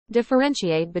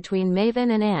Differentiate between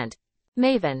Maven and Ant.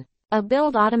 Maven, a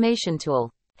build automation tool,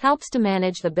 helps to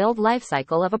manage the build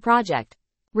lifecycle of a project.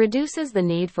 Reduces the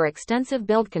need for extensive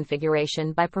build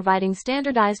configuration by providing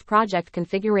standardized project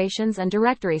configurations and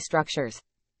directory structures.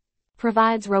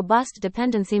 Provides robust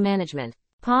dependency management.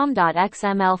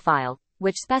 pom.xml file,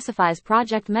 which specifies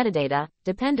project metadata,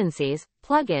 dependencies,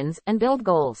 plugins, and build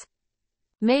goals.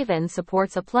 Maven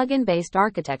supports a plugin-based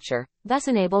architecture, thus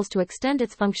enables to extend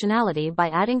its functionality by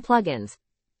adding plugins.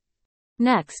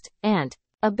 Next, Ant,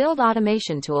 a build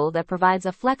automation tool that provides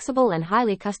a flexible and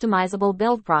highly customizable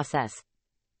build process.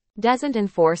 Doesn't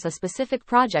enforce a specific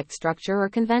project structure or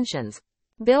conventions.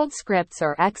 Build scripts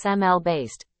are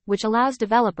XML-based, which allows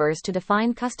developers to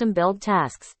define custom build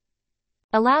tasks.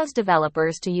 Allows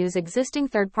developers to use existing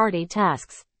third-party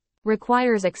tasks.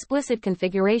 Requires explicit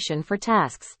configuration for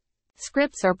tasks.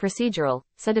 Scripts are procedural,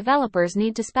 so developers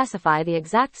need to specify the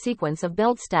exact sequence of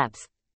build steps.